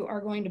if you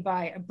are going to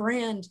buy a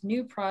brand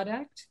new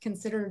product,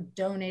 consider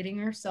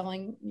donating or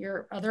selling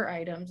your other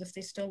items if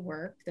they still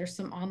work. There's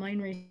some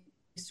online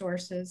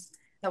resources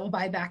that will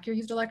buy back your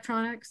used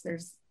electronics.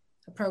 There's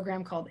a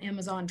program called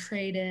Amazon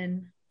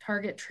Trade-In,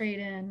 Target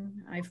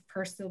Trade-In. I've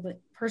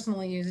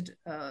personally used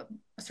a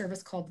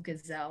service called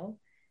Gazelle.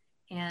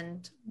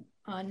 And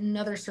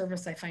another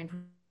service I find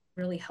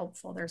really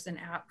helpful, there's an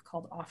app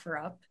called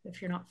OfferUp,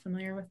 if you're not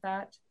familiar with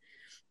that.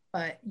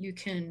 But you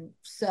can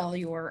sell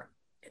your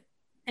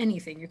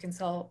anything. You can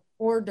sell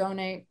or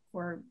donate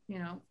or, you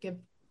know,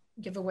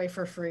 give away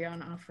for free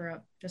on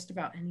OfferUp, just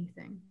about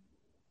anything.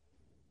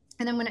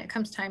 And then when it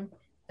comes time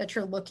that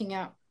you're looking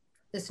at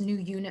this new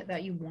unit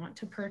that you want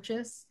to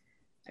purchase,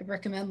 I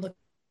recommend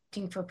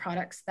looking for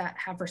products that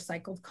have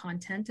recycled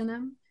content in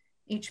them.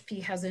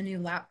 HP has a new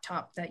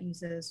laptop that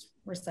uses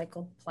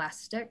recycled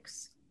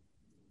plastics.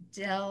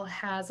 Dell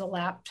has a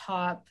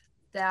laptop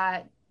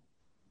that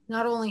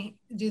not only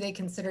do they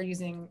consider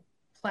using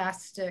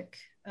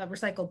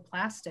recycled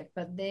plastic,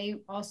 but they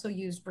also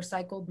use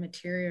recycled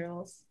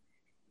materials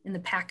in the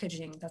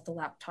packaging that the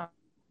laptop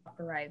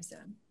arrives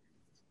in.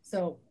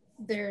 So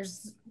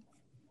there's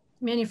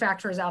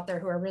manufacturers out there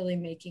who are really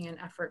making an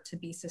effort to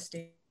be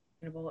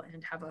sustainable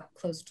and have a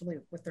closed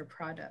loop with their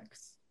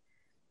products.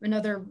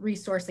 Another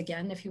resource,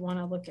 again, if you want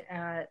to look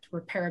at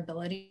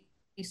repairability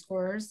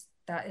scores,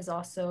 that is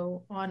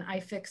also on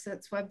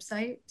iFixit's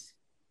website.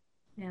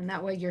 And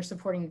that way you're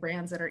supporting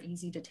brands that are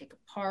easy to take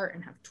apart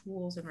and have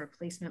tools and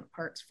replacement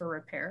parts for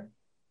repair.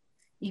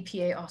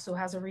 EPA also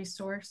has a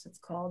resource. It's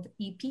called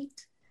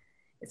EPEAT.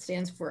 It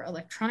stands for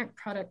Electronic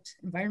Product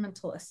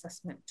Environmental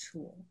Assessment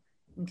Tool.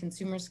 And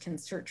consumers can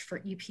search for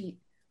EPEAT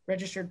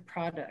registered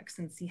products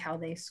and see how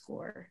they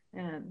score.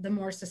 And the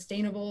more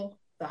sustainable,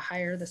 the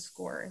higher the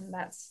score. And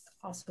that's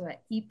also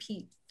at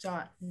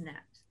epeat.net.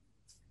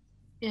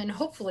 And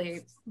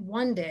hopefully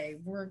one day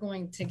we're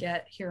going to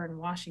get here in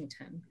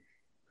Washington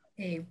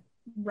a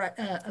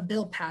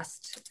bill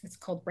passed. It's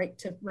called Right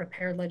to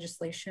Repair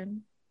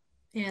legislation.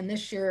 And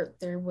this year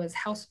there was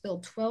House Bill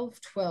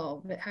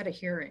 1212 that had a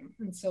hearing.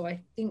 And so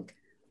I think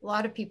a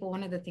lot of people,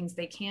 one of the things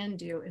they can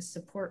do is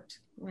support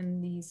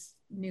when these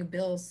new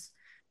bills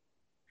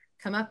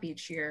come up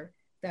each year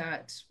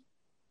that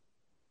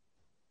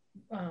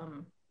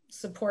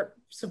support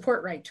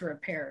right to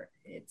repair.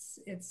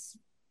 It's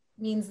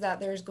means that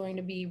there's going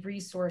to be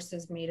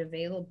resources made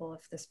available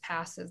if this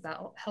passes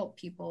that will help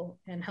people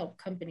and help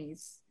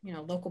companies, you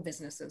know, local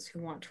businesses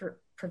who want to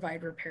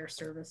provide repair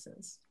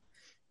services.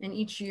 And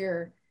each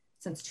year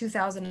since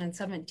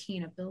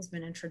 2017, a bill's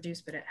been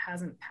introduced, but it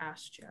hasn't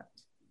passed yet.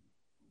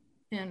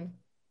 And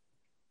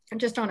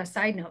just on a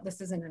side note,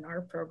 this isn't in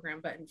our program,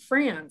 but in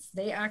France,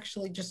 they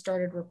actually just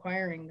started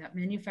requiring that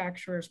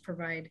manufacturers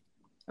provide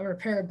a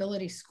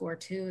repairability score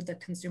to the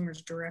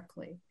consumers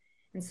directly.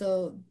 And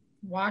so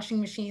washing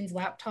machines,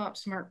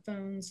 laptops,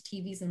 smartphones,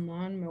 TVs, and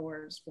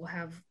lawnmowers will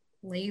have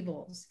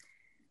labels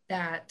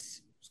that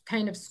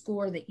kind of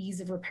score the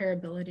ease of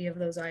repairability of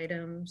those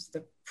items,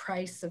 the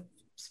price of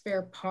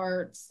spare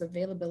parts, the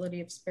availability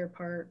of spare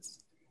parts,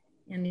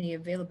 and the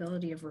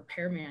availability of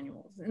repair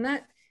manuals. And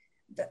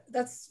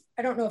that's,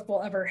 I don't know if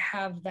we'll ever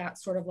have that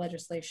sort of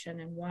legislation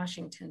in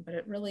Washington, but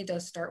it really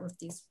does start with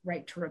these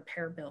right to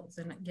repair bills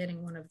and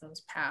getting one of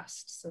those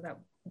passed so that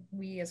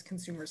we as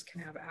consumers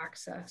can have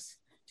access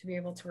to be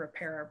able to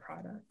repair our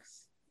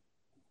products.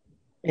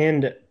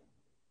 And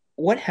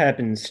what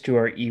happens to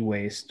our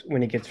e-waste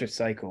when it gets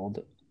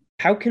recycled?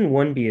 How can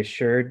one be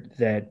assured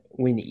that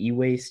when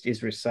e-waste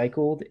is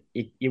recycled,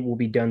 it will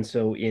be done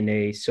so in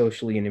a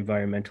socially and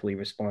environmentally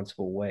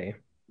responsible way?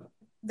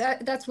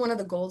 That's one of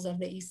the goals of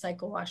the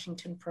eCycle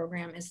Washington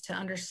program, is to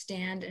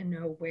understand and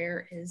know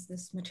where is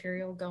this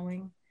material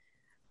going.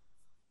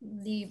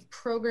 The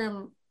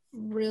program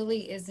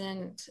really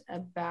isn't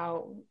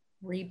about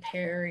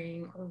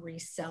repairing or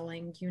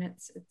reselling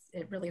units.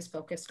 It really is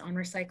focused on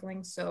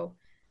recycling. So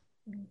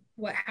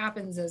what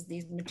happens is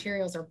these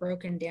materials are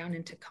broken down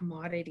into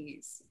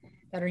commodities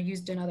that are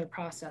used in other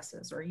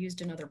processes or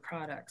used in other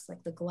products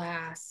like the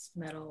glass,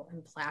 metal,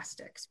 and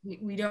plastics.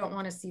 We don't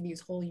want to see these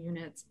whole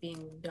units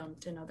being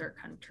dumped in other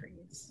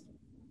countries.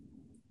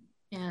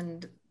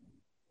 And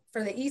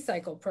for the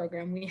eCycle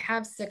program, we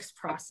have 6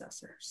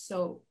 processors.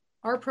 So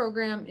our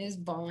program is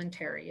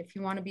voluntary. If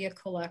you want to be a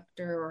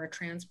collector or a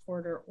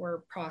transporter or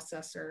a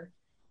processor,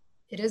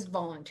 it is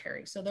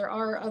voluntary. So there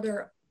are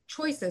other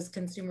choices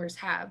consumers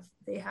have.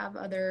 They have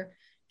other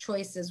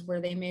choices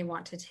where they may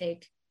want to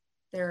take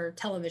their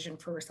television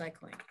for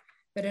recycling.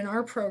 But in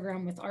our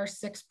program with our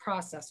 6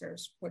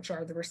 processors, which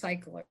are the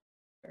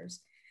recyclers,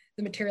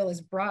 the material is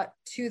brought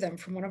to them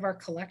from one of our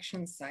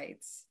collection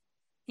sites.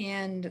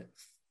 And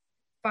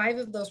 5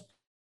 of those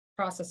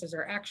processors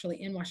are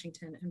actually in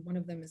Washington and one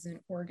of them is in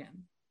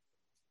Oregon.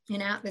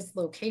 And at this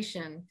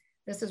location,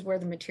 this is where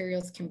the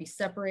materials can be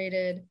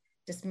separated.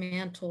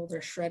 dismantled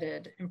or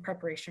shredded in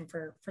preparation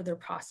for their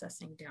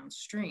processing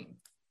downstream.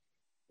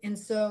 And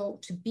so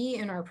to be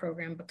in our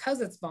program,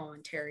 because it's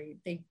voluntary,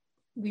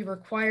 we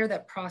require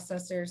that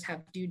processors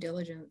have due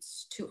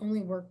diligence to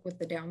only work with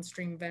the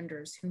downstream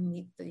vendors who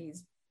meet the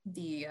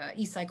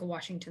eCycle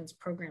Washington's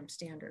program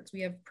standards.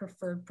 We have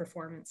preferred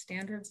performance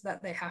standards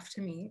that they have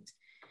to meet,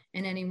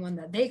 and anyone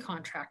that they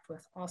contract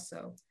with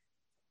also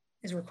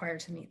is required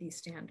to meet these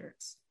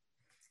standards.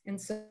 And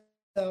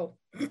so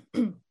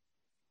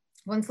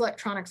once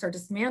electronics are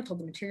dismantled,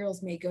 the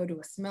materials may go to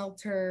a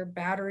smelter,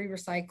 battery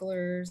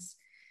recyclers.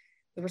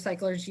 The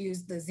recyclers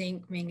use the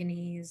zinc,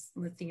 manganese,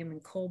 lithium,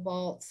 and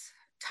cobalt.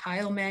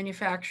 Tile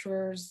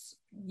manufacturers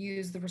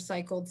use the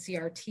recycled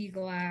CRT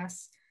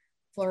glass.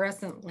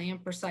 Fluorescent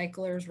lamp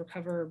recyclers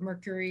recover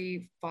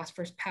mercury,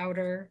 phosphorus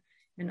powder,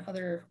 and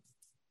other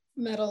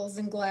metals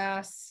and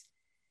glass.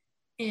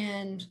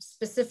 And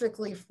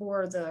specifically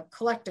for the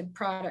collected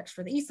products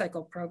for the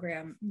eCycle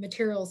program,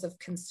 materials of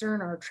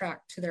concern are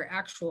tracked to their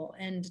actual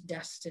end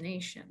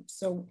destination.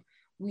 So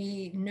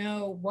we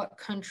know what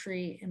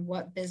country and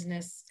what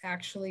business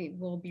actually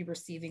will be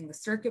receiving the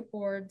circuit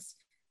boards,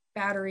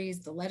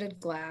 batteries, the leaded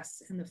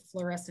glass, and the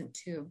fluorescent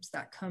tubes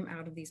that come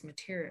out of these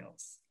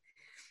materials.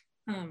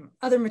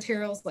 Other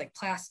materials like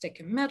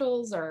plastic and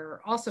metals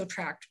are also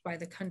tracked by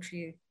the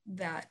country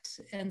that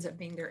ends up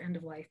being their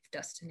end-of-life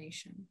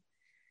destination.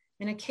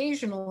 And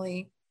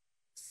occasionally,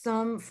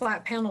 some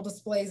flat panel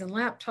displays and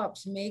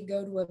laptops may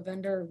go to a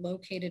vendor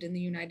located in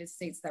the United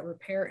States that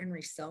repair and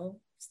resell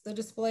the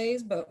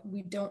displays, but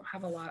we don't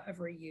have a lot of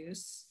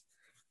reuse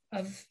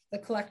of the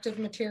collective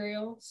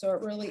material. So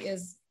it really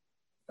is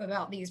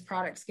about these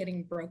products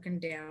getting broken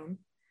down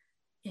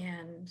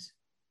and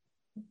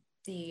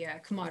the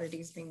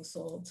commodities being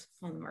sold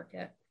on the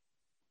market.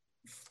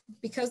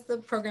 Because the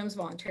program is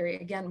voluntary,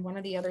 again, one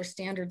of the other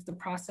standards the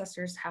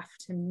processors have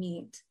to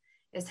meet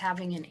is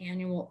having an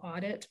annual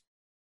audit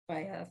by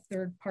a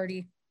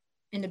third-party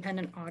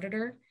independent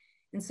auditor.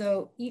 And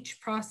so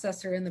each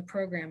processor in the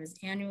program is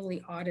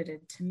annually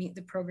audited to meet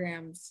the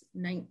program's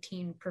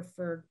 19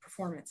 preferred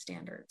performance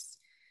standards.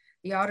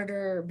 The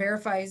auditor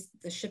verifies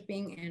the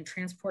shipping and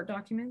transport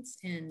documents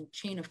and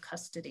chain of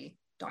custody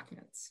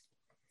documents.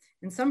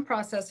 And some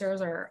processors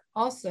are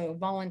also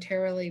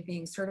voluntarily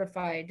being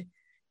certified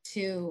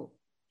to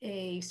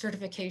a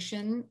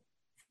certification,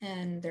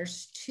 and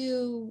there's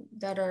two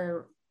that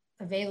are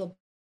available.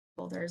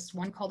 There's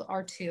one called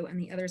R2 and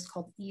the other is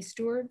called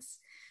eStewards.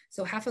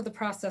 So half of the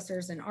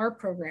processors in our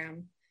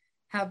program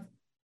have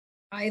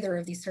either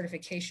of these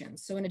certifications.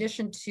 So in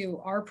addition to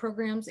our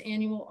program's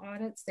annual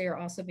audits, they are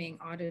also being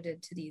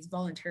audited to these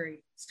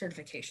voluntary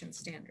certification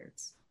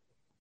standards.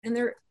 And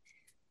there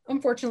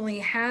unfortunately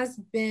has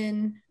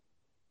been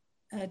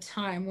a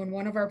time when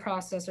one of our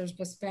processors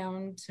was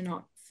found to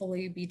not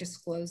fully be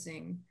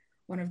disclosing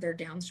one of their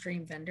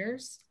downstream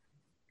vendors.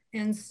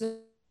 And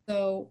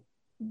so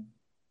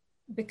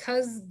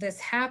because this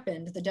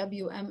happened, the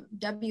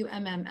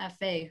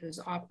WMMFA, who's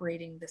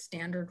operating the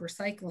standard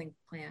recycling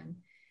plan,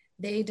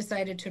 they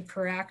decided to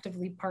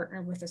proactively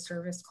partner with a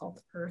service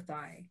called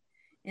EarthEye.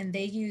 And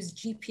they use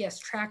GPS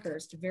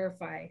trackers to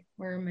verify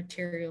where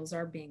materials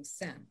are being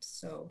sent.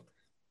 So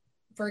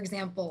for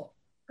example,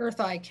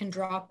 EarthEye can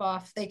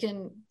they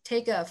can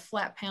take a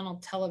flat panel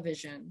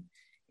television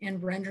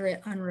and render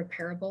it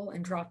unrepairable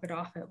and drop it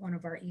off at one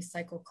of our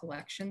eCycle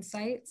collection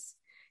sites.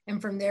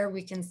 And from there,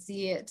 we can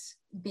see it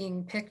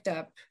being picked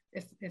up.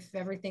 If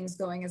everything's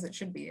going as it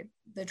should be,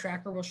 the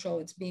tracker will show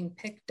it's being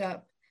picked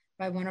up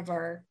by one of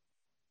our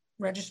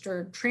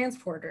registered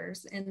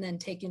transporters and then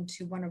taken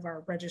to one of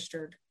our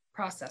registered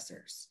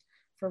processors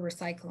for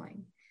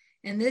recycling.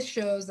 And this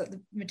shows that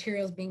the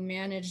material is being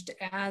managed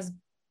as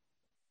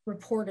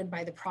reported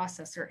by the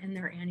processor in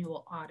their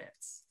annual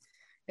audits.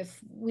 If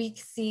we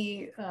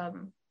see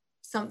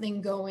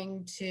something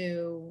going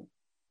to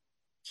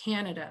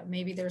Canada,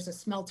 maybe there's a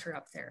smelter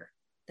up there,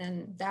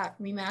 then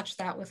we match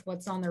that with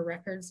what's on their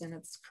records and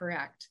it's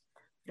correct.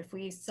 But if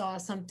we saw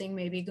something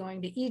maybe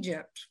going to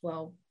Egypt,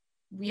 well,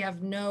 we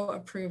have no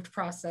approved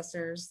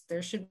processors.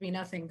 There should be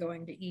nothing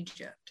going to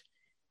Egypt.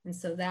 And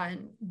so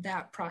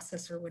that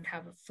processor would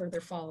have a further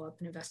follow-up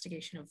and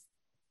investigation of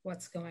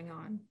what's going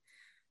on.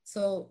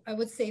 So I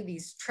would say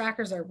these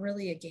trackers are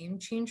really a game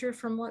changer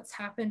from what's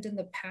happened in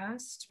the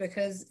past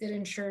because it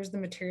ensures the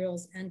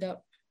materials end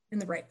up in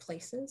the right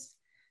places.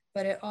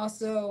 But it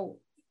also,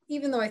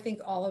 even though I think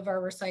all of our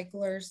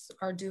recyclers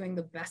are doing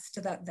the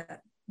best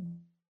that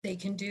they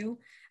can do,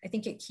 I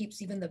think it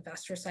keeps even the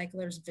best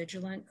recyclers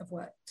vigilant of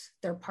what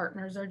their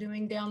partners are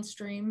doing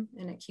downstream,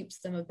 and it keeps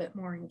them a bit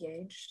more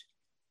engaged.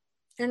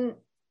 And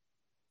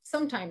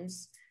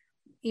sometimes,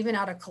 even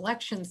at a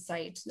collection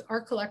site,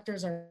 our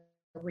collectors are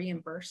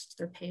reimbursed.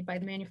 They're paid by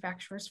the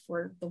manufacturers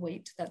for the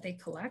weight that they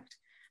collect.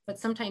 But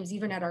sometimes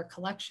even at our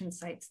collection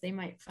sites, they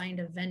might find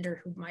a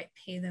vendor who might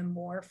pay them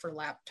more for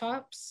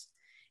laptops.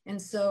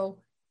 And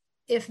so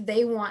if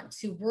they want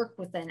to work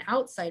with an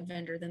outside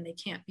vendor, then they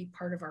can't be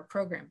part of our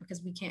program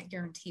because we can't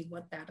guarantee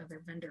what that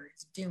other vendor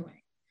is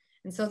doing.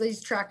 And so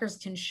these trackers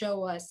can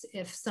show us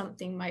if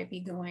something might be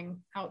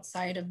going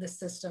outside of the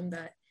system,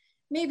 that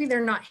maybe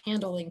they're not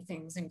handling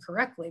things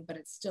incorrectly, but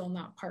it's still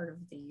not part of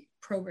the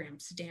program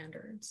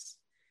standards.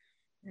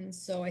 And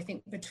so I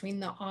think between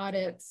the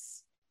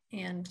audits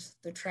and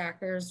the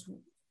trackers,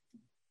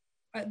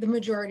 the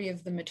majority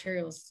of the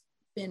materials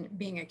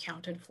being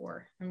accounted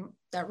for. And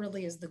that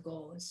really is the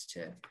goal, is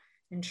to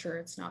ensure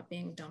it's not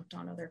being dumped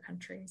on other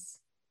countries.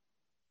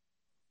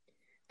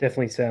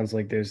 Definitely sounds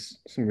like there's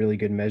some really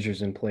good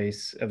measures in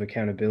place of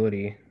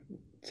accountability.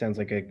 Sounds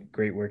like a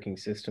great working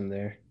system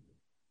there.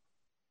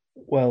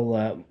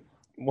 Well,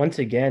 once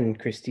again,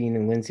 Christine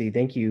and Lindsay,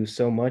 thank you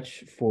so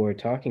much for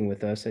talking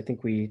with us. I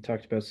think we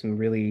talked about some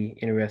really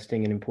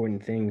interesting and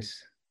important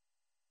things.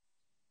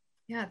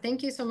 Yeah,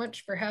 thank you so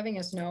much for having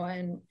us, Noah.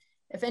 And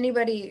if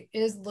anybody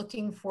is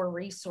looking for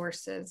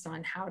resources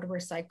on how to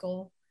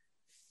recycle,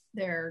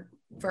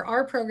 for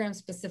our program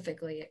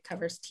specifically, it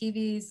covers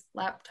TVs,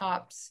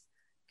 laptops,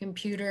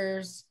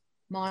 computers,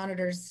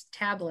 monitors,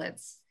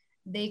 tablets.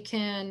 They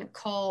can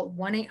call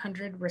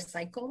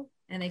 1-800-RECYCLE,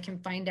 and they can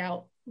find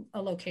out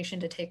a location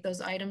to take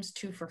those items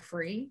to for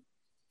free.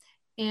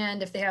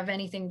 And if they have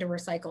anything to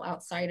recycle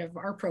outside of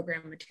our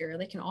program material,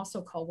 they can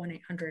also call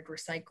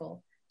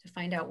 1-800-RECYCLE to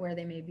find out where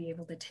they may be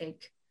able to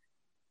take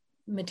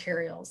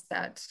materials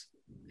that,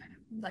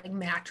 like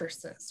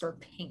mattresses or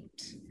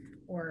paint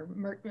or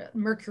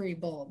mercury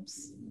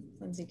bulbs.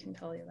 Lindsay can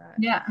tell you that.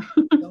 Yeah.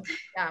 So,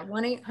 yeah,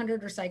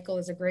 1-800-RECYCLE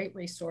is a great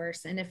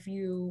resource. And if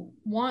you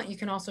want, you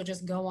can also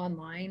just go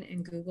online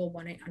and Google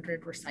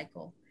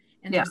 1-800-RECYCLE.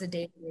 And there's a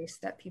database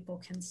that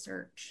people can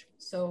search.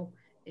 So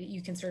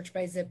you can search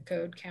by zip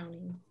code,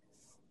 county.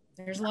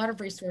 There's a lot of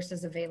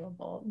resources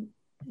available,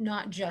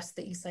 not just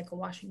the eCycle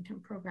Washington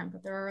program,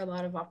 but there are a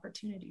lot of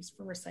opportunities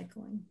for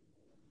recycling.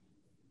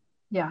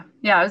 Yeah,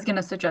 I was going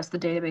to suggest the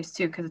database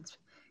too, because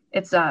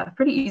it's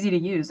pretty easy to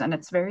use and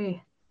it's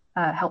very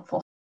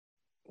helpful.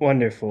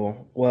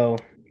 Wonderful. Well,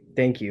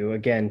 thank you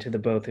again to the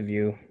both of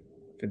you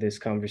for this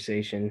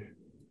conversation.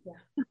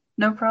 Yeah,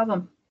 no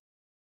problem.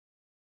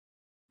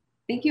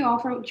 Thank you all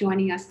for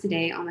joining us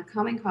today on the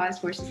Common Cause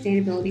for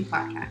Sustainability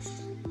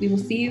podcast. We will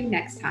see you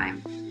next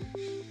time.